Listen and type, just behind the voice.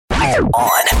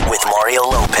On with Mario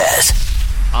Lopez.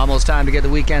 Almost time to get the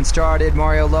weekend started.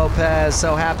 Mario Lopez,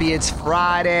 so happy it's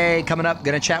Friday. Coming up,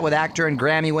 going to chat with actor and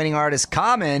Grammy-winning artist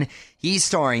Common. He's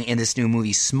starring in this new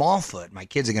movie, Smallfoot. My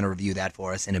kids are going to review that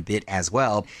for us in a bit as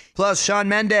well. Plus, Shawn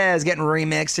Mendes getting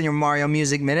remixed in your Mario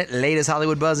Music Minute, latest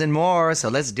Hollywood buzz and more. So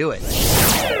let's do it.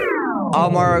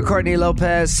 Mario Courtney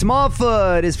Lopez.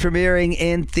 Smallfoot is premiering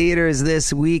in theaters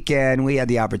this weekend. We had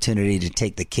the opportunity to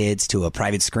take the kids to a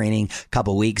private screening a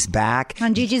couple weeks back.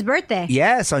 On Gigi's birthday.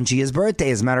 Yes, on Gia's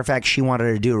birthday. As a matter of fact, she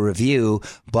wanted to do a review,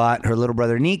 but her little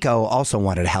brother Nico also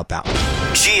wanted to help out.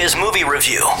 Gia's movie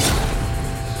review.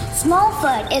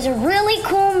 Smallfoot is a really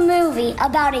cool movie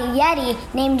about a Yeti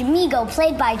named Migo,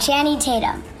 played by Channing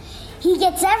Tatum. He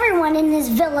gets everyone in his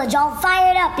village all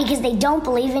fired up because they don't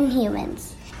believe in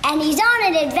humans. And he's on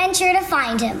an adventure to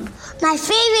find him. My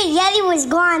favorite Yeti was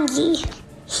Gwangi.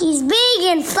 He's big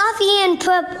and fluffy and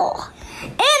purple.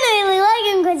 And I really like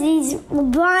him because he's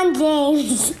LeBron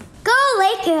James. Go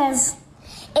Lakers!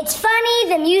 It's funny,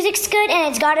 the music's good,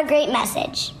 and it's got a great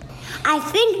message. I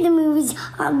think the movie's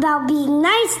about being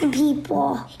nice to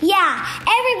people. Yeah,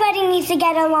 everybody needs to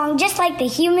get along just like the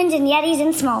humans and Yetis in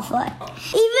Smallfoot.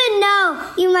 Even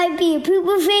though you might be a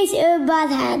pooper face or a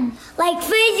butthead. Like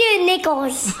Fraser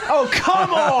Nichols. Oh,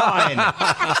 come on!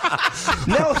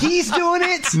 No, he's doing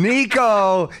it.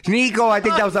 Nico, I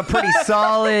think that was a pretty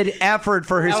solid effort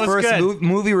for his first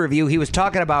movie review. He was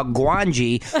talking about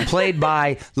Gwangi, played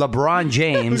by LeBron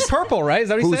James. Who's purple, right? Is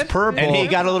that what he Who's said? purple. And he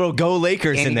got a little Go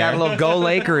Lakers in there. Got a little Go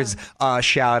Lakers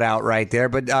shout out right there.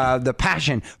 But the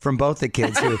passion from both the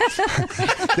kids, who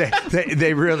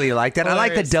they really like that.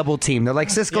 Hilarious. I like the double team. They're like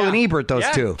Siskel and Ebert, those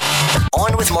two.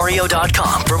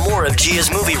 OnWithMario.com for more of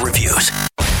Gia's movie reviews.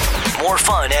 More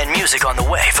fun and music on the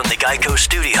way from the Geico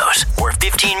Studios, where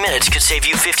 15 minutes could save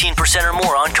you 15% or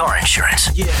more on car insurance.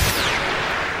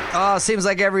 Oh, seems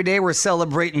like every day we're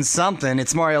celebrating something.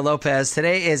 It's Mario Lopez.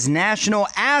 Today is National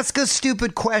Ask a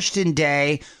Stupid Question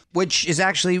Day, which is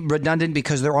actually redundant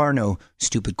because there are no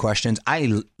stupid questions.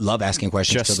 I love asking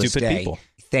questions to this day. People.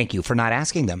 Thank you for not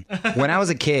asking them. When I was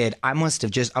a kid, I was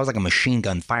like a machine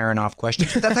gun firing off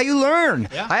questions. That's how you learn.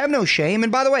 Yeah. I have no shame.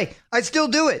 And by the way, I still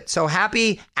do it. So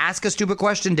happy Ask a Stupid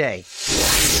Question Day.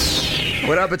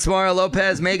 What up? It's Mario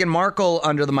Lopez. Meghan Markle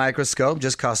under the microscope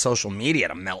just caused social media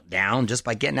to melt down just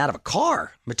by getting out of a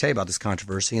car. I'm going to tell you about this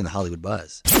controversy in the Hollywood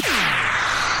buzz.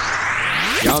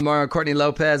 Y'all, Mario Courtney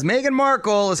Lopez. Meghan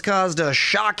Markle has caused a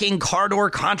shocking car door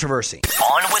controversy.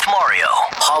 On with Mario,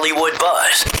 Hollywood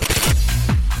buzz.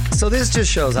 So this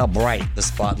just shows how bright the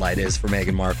spotlight is for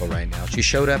Meghan Markle right now. She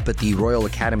showed up at the Royal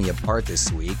Academy of Art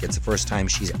this week. It's the first time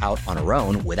she's out on her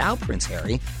own without Prince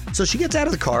Harry. So she gets out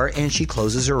of the car and she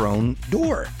closes her own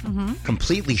door. Mm-hmm.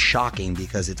 Completely shocking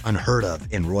because it's unheard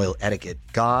of in royal etiquette.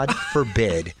 God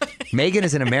forbid. Meghan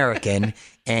is an American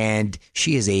and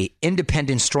she is a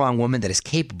independent, strong woman that is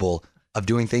capable of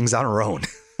doing things on her own.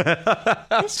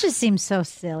 This just seems so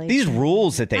silly. These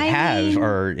rules that they have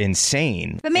are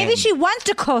insane. But maybe she wants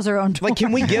to close her own door. Like,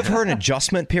 can we give her an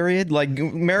adjustment period? Like,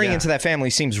 marrying into that family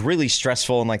seems really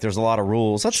stressful and like there's a lot of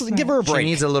rules. Let's give her a break. She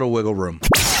needs a little wiggle room.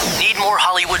 Need more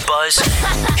Hollywood buzz?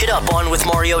 Hit up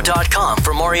OnWithMario.com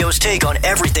for Mario's take on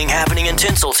everything happening in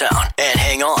Tinseltown. And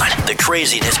hang on, the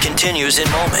craziness continues in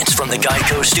moments from the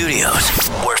Geico Studios,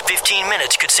 where 15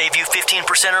 minutes could save you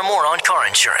 15% or more on car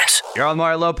insurance. You're on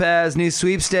Mario Lopez. New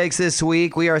sweepstakes this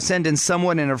week. We are sending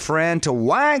someone and a friend to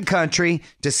wine country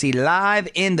to see Live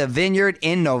in the Vineyard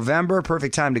in November.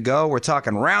 Perfect time to go. We're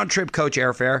talking round-trip coach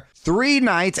airfare, 3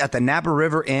 nights at the Napa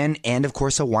River Inn, and, of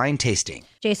course, a wine tasting.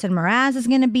 Jason Mraz is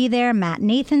going to be there, Matt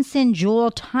Nathanson, Jewel,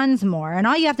 tons more. And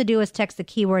all you have to do is text the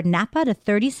keyword Napa to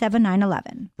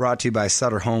 37911. Brought to you by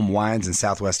Sutter Home Wines and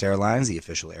Southwest Airlines, the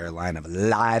official airline of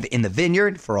Live in the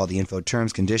Vineyard. For all the info,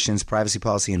 terms, conditions, privacy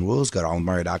policy, and rules, go to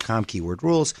allmario.com, keyword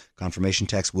rules. Confirmation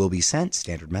text will be sent.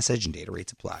 Standard message and data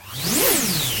rates apply.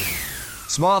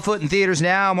 Smallfoot in theaters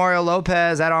now. Mario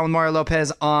Lopez at On with Mario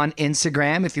Lopez on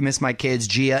Instagram. If you missed my kids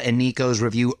Gia and Nico's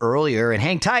review earlier, and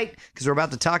hang tight because we're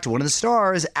about to talk to one of the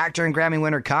stars. Actor and Grammy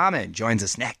winner Common joins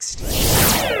us next.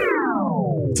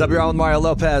 What's up, you're on with Mario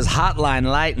Lopez. Hotline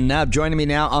lighting up. Joining me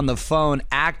now on the phone,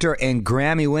 actor and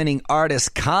Grammy winning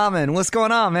artist Common. What's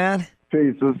going on, man?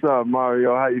 Peace. What's up,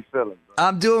 Mario? How you feeling?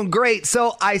 I'm doing great.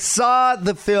 So I saw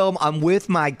the film. I'm with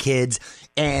my kids.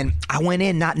 And I went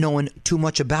in not knowing too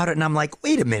much about it, and I'm like,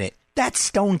 wait a minute, that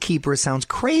Stonekeeper sounds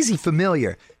crazy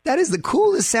familiar. That is the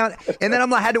coolest sound. And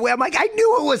then I had to wait. I'm like, I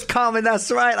knew it was Common.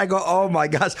 That's right. I go, oh my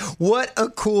gosh, what a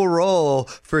cool role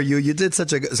for you. You did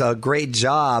such a great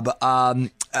job.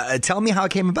 Tell me how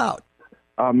it came about.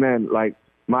 Man, like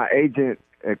my agent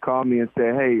had called me and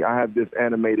said, hey, I have this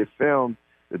animated film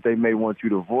that they may want you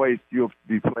to voice. You'll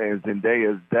be playing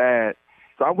Zendaya's dad.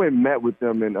 So I went and met with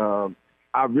them, and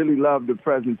I really loved the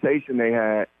presentation they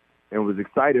had and was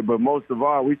excited. But most of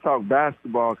all, we talked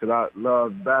basketball because I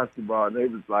love basketball. And they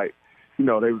was like,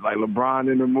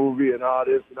 LeBron in the movie and all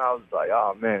this. And I was like,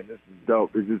 oh, man, this is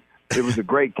dope. It was a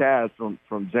great cast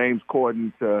from James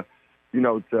Corden to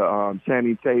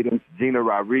Channing Tatum, to Gina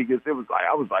Rodriguez. I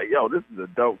was like, yo, this is a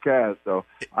dope cast. So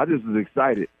I just was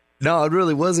excited. No, it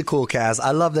really was a cool cast.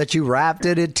 I love that you rapped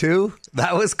in it, too.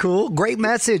 That was cool. Great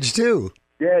message, too.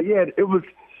 Yeah, it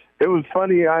was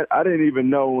funny. I didn't even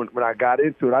know when I got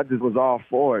into it. I just was all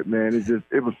for it, man.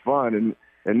 It was fun,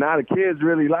 and now the kids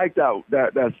really liked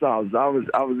that song. So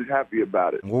I was happy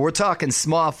about it. Well, we're talking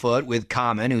Smallfoot with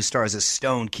Common, who stars as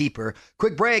Stone Keeper.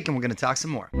 Quick break, and we're going to talk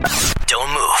some more. Don't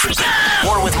move.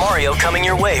 More with Mario coming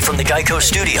your way from the Geico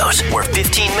Studios, where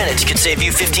 15 minutes could save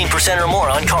you 15% or more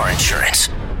on car insurance.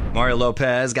 Mario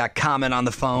Lopez got Common on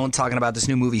the phone talking about this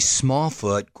new movie,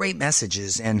 Smallfoot. Great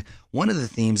messages. And one of the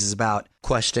themes is about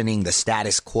questioning the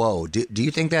status quo. Do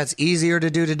you think that's easier to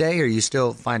do today, or you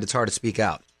still find it's hard to speak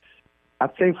out? I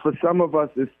think for some of us,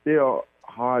 it's still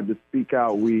hard to speak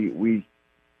out. We're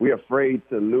afraid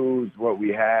to lose what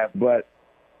we have. But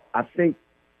I think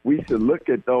we should look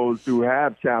at those who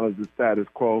have challenged the status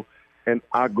quo. And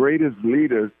our greatest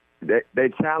leaders, they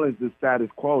challenge the status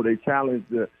quo. They challenge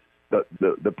the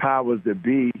powers that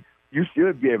be. You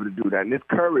should be able to do that. And it's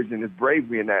courage and it's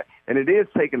bravery in that. And it is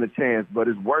taking a chance, but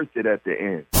it's worth it at the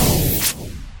end.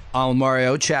 I'm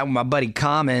Mario, chatting with my buddy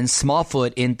Common.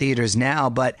 Smallfoot in theaters now.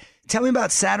 But tell me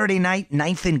about Saturday Night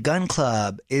Knife and Gun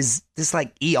Club. Is this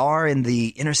like ER in the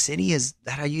inner city? Is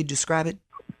that how you describe it?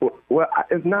 Well,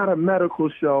 it's not a medical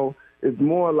show. It's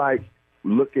more like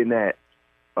looking at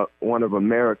one of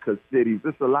America's cities.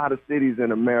 There's a lot of cities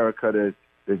in America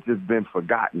that's just been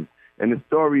forgotten. And the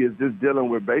story is just dealing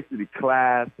with basically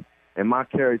class, and my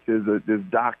character is this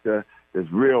doctor that's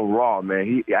real raw, man.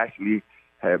 He actually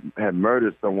had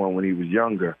murdered someone when he was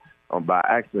younger by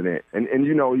accident. And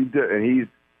he's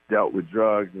dealt with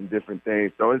drugs and different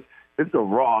things. So it's a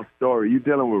raw story. You're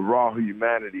dealing with raw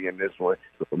humanity in this one.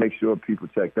 So make sure people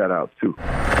check that out, too.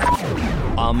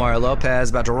 I'm Mario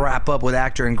Lopez, about to wrap up with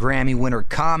actor and Grammy winner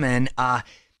Common.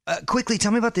 Quickly,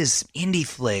 tell me about this indie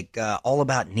flick, all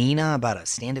about Nina, about a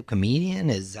stand-up comedian.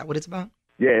 Is that what it's about?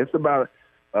 Yeah, it's about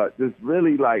this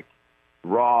really like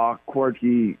raw,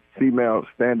 quirky female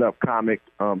stand-up comic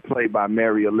played by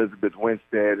Mary Elizabeth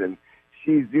Winstead, and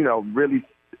she's really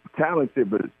talented,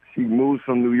 but she moves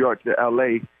from New York to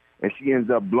L.A. and she ends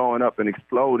up blowing up and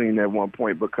exploding at one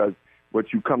point because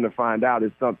what you come to find out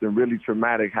is something really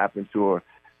traumatic happened to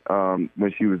her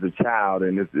when she was a child,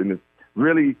 and it's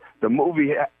really, the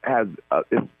movie has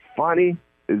it's funny.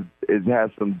 It has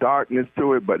some darkness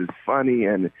to it, but it's funny,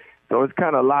 and so it's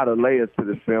kind of a lot of layers to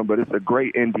this film. But it's a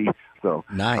great indie, so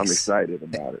nice. I'm excited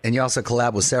about it. And you also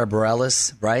collab with Sarah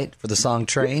Bareilles, right, for the song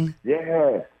 "Train"?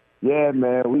 Yeah,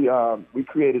 man. We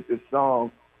created this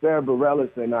song. Sarah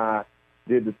Bareilles and I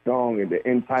did the song, and the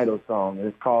end title song, and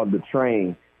it's called "The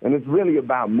Train," and it's really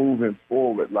about moving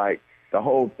forward. Like the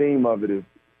whole theme of it is,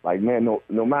 like, man,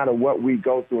 no matter what we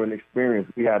go through and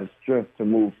experience, we have the strength to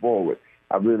move forward.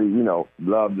 I really,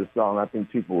 love the song. I think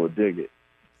people will dig it.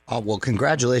 Oh, well,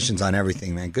 congratulations on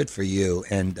everything, man. Good for you.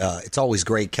 And it's always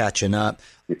great catching up.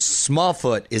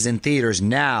 Smallfoot is in theaters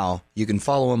now. You can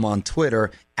follow him on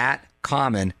Twitter,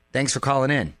 @Common. Thanks for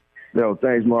calling in. No,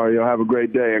 thanks, Mario. Have a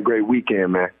great day and great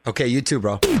weekend, man. Okay, you too,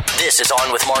 bro. This is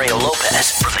On with Mario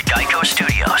Lopez from the Geico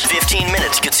Studios. 15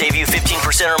 minutes could save you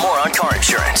 15% or more on car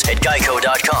insurance at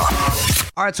geico.com.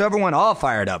 All right, so everyone all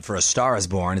fired up for A Star is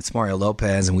Born. It's Mario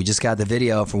Lopez, and we just got the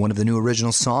video for one of the new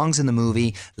original songs in the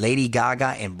movie. Lady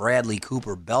Gaga and Bradley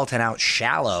Cooper belting out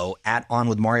Shallow @On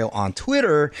with Mario on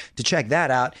Twitter to check that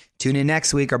out. Tune in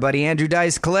next week. Our buddy Andrew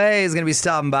Dice Clay is going to be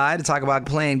stopping by to talk about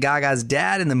playing Gaga's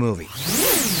dad in the movie.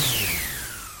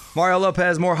 Mario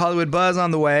Lopez, more Hollywood buzz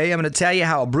on the way. I'm going to tell you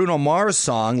how a Bruno Mars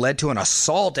song led to an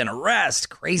assault and arrest.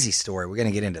 Crazy story. We're going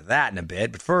to get into that in a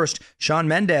bit. But first, Shawn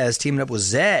Mendes teaming up with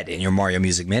Zedd in your Mario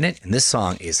Music Minute. And this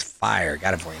song is fire.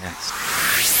 Got it for you next.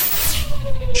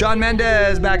 Shawn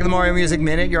Mendes back in the Mario Music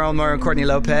Minute. Your own Mario Courtney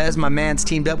Lopez. My man's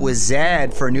teamed up with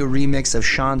Zedd for a new remix of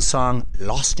Shawn's song,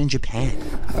 Lost in Japan.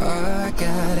 I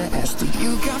gotta ask, do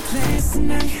you got plans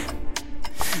tonight?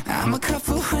 I'm a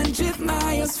couple 100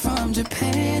 miles from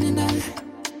Japan and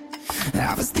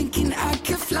I was thinking I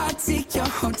could fly to your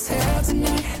hotel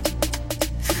tonight.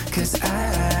 Cause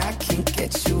I can't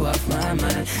get you off my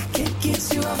mind. Can't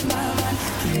get you off my mind.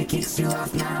 Can't get you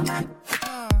off my mind.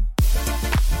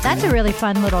 That's a really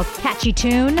fun little catchy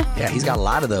tune. Yeah, he's got a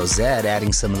lot of those. Zed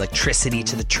adding some electricity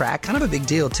to the track. Kind of a big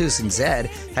deal, too, since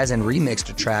Zed hasn't remixed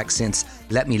a track since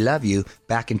Let Me Love You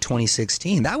back in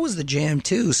 2016. That was the jam,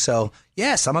 too. So,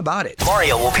 yes, I'm about it.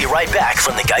 Mario will be right back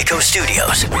from the Geico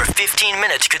Studios, where 15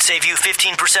 minutes could save you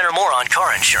 15% or more on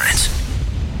car insurance.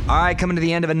 All right, coming to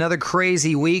the end of another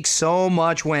crazy week. So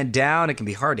much went down, it can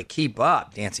be hard to keep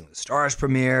up. Dancing with the Stars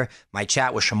premiere, my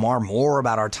chat with Shamar Moore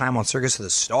about our time on Circus of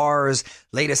the Stars,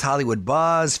 latest Hollywood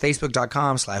buzz,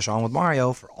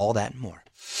 facebook.com/onwithmario for all that and more.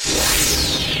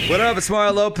 What up, it's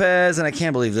Mario Lopez, and I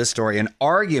can't believe this story. An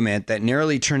argument that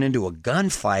nearly turned into a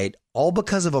gunfight, all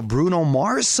because of a Bruno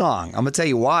Mars song. I'm going to tell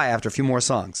you why after a few more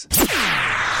songs.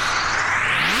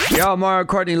 Yo, Mario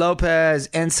Courtney Lopez,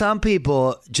 and some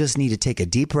people just need to take a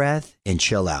deep breath and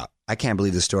chill out. I can't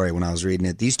believe the story when I was reading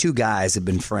it. These two guys have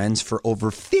been friends for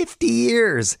over 50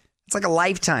 years. It's like a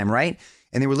lifetime, right?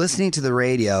 And they were listening to the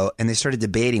radio, and they started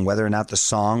debating whether or not the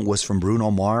song was from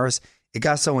Bruno Mars. It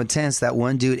got so intense that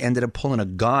one dude ended up pulling a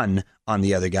gun on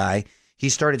the other guy. He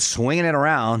started swinging it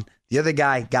around. The other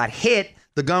guy got hit.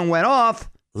 The gun went off.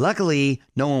 Luckily,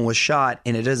 no one was shot,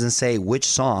 and it doesn't say which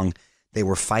song they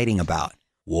were fighting about.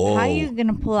 Whoa. How are you going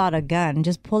to pull out a gun?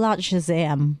 Just pull out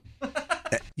Shazam.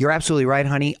 You're absolutely right,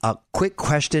 honey. A quick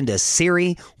question to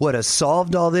Siri would have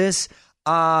solved all this.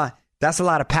 That's a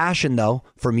lot of passion, though,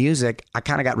 for music. I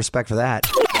kind of got respect for that.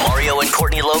 Mario and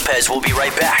Courtney Lopez will be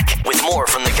right back with more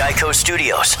from the Geico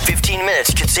Studios. 15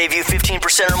 minutes could save you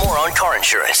 15% or more on car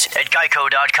insurance at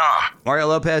geico.com. Mario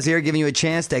Lopez here, giving you a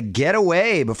chance to get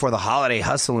away before the holiday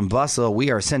hustle and bustle.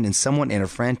 We are sending someone and a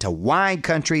friend to wine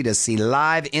country to see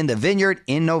Live in the Vineyard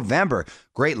in November.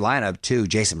 Great lineup, too.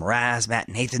 Jason Mraz, Matt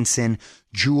Nathanson,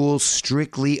 Jules,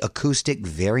 strictly acoustic,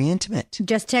 very intimate.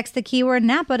 Just text the keyword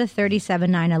Napa to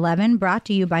 37911. Brought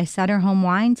to you by Sutter Home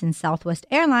Wines and Southwest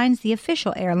Airlines, the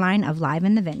official airline of Live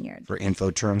in the Vineyard. For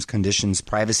info, terms, conditions,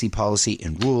 privacy policy,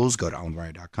 and rules, go to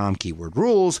onwithmario.com, keyword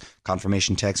rules.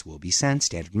 Confirmation text will be sent,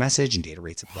 standard message, and data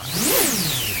rates apply.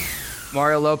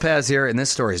 Mario Lopez here, and this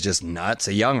story is just nuts.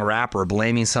 A young rapper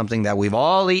blaming something that we've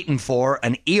all eaten for,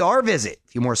 an ER visit. A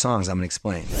few more songs I'm going to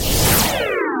explain.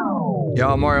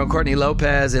 Yo, Mario and Courtney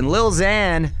Lopez, and Lil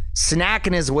Xan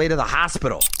snacking his way to the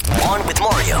hospital. On with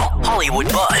Mario, Hollywood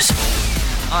Buzz.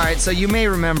 All right, so you may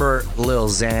remember Lil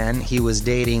Xan. He was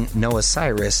dating Noah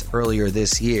Cyrus earlier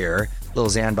this year. Lil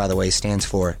Xan, by the way, stands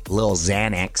for Lil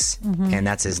Xanax, and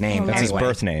that's his name. That's his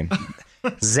birth name.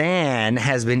 Xan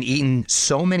has been eating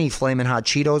so many Flamin' Hot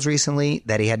Cheetos recently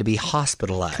that he had to be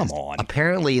hospitalized. Come on.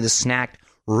 Apparently, the snack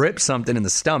ripped something in the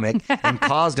stomach and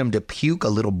caused him to puke a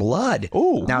little blood.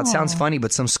 Ooh. Now, it sounds funny,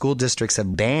 but some school districts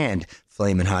have banned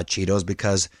Flamin' Hot Cheetos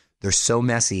because they're so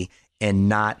messy and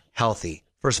not healthy.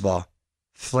 First of all,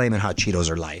 Flamin' Hot Cheetos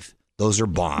are life. Those are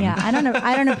bomb. Yeah, I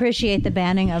don't appreciate the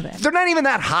banning of it. They're not even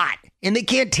that hot, and they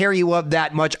can't tear you up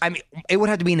that much. I mean, it would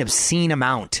have to be an obscene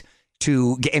amount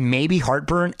to get, and maybe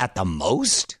heartburn at the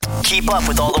most. Keep up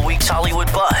with all the week's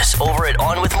Hollywood buzz over at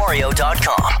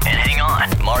onwithmario.com. And hang on,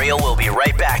 Mario will be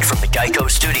right back from the Geico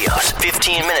Studios.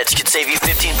 15 minutes could save you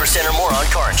 15% or more on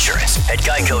car insurance at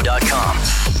geico.com.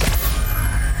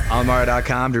 On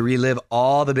Mario.com to relive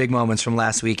all the big moments from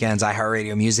last weekend's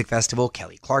iHeartRadio Music Festival.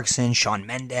 Kelly Clarkson, Shawn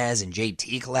Mendes, and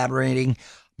JT collaborating.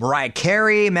 Mariah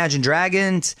Carey, Imagine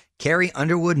Dragons, Carrie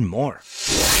Underwood, and more.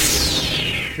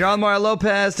 You're on Mario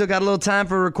Lopez. Still got a little time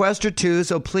for a request or two,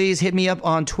 so please hit me up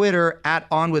on Twitter at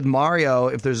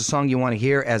OnWithMario if there's a song you want to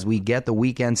hear as we get the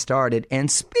weekend started.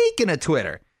 And speaking of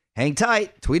Twitter, hang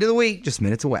tight. Tweet of the week, just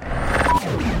minutes away.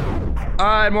 All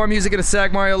right, more music in a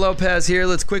sec. Mario Lopez here.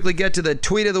 Let's quickly get to the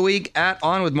tweet of the week. At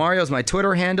OnWithMario is my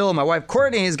Twitter handle. My wife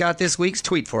Courtney has got this week's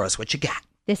tweet for us. What you got?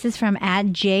 This is from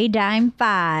 @JDime5,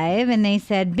 and they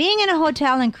said, being in a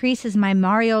hotel increases my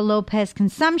Mario Lopez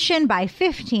consumption by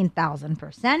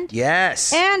 15,000%.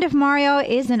 Yes. And if Mario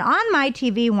isn't on my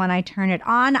TV when I turn it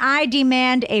on, I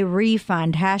demand a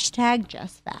refund.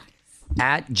 #JustFacts.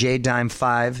 At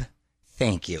JDime5,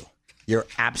 thank you. You're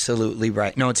absolutely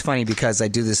right. No, it's funny because I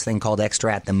do this thing called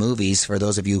Extra at the Movies, for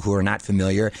those of you who are not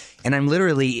familiar, and I'm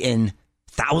literally in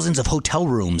thousands of hotel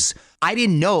rooms. I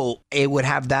didn't know it would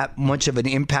have that much of an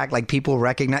impact. Like, people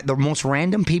recognize the most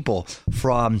random people,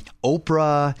 from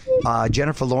Oprah,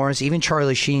 Jennifer Lawrence, even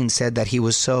Charlie Sheen said that he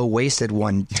was so wasted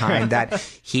one time that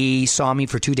he saw me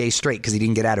for 2 days straight because he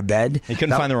didn't get out of bed. He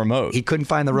couldn't find the remote. He couldn't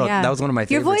find the remote. Yeah. That was one of my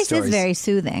favorite Your voice stories. is very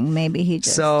soothing. Maybe he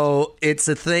just... So it's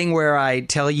a thing where I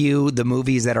tell you the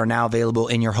movies that are now available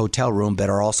in your hotel room but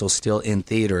are also still in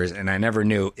theaters, and I never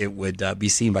knew it would be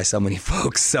seen by so many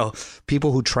folks. So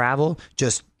people who travel,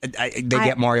 just they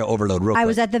get Mario overload real quick. I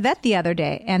was at the vet the other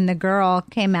day, and the girl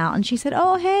came out, and she said,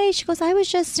 "Oh, hey." She goes, "I was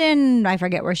just in," I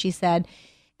forget where she said.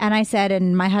 And I said,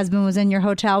 "And my husband was in your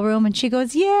hotel room?" And she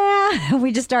goes, "Yeah."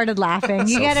 We just started laughing.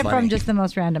 You get it from just the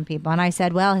most random people. And I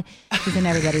said, "Well, he's in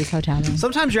everybody's hotel room."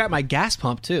 Sometimes you're at my gas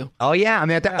pump, too. Oh, yeah. I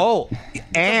mean,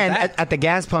 at the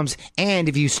gas pumps. And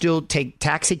if you still take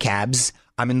taxi cabs,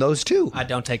 I'm in those too. I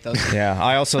don't take those. Yeah,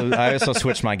 I also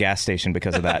switched my gas station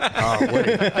because of that.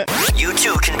 You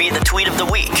too can be the tweet of the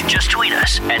week. Just tweet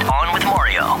us at On With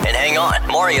Mario. And hang on,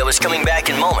 Mario is coming back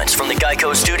in moments from the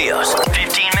Geico Studios.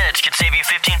 15 minutes could save you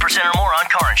 15% or more on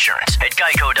car insurance at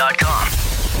geico.com.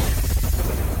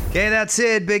 Okay, that's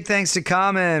it. Big thanks to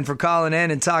Common for calling in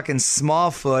and talking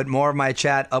Smallfoot. More of my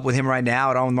chat up with him right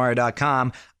now at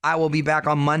onwithmario.com. I will be back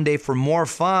on Monday for more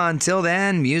fun. Till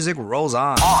then, music rolls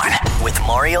on. On with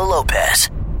Mario Lopez.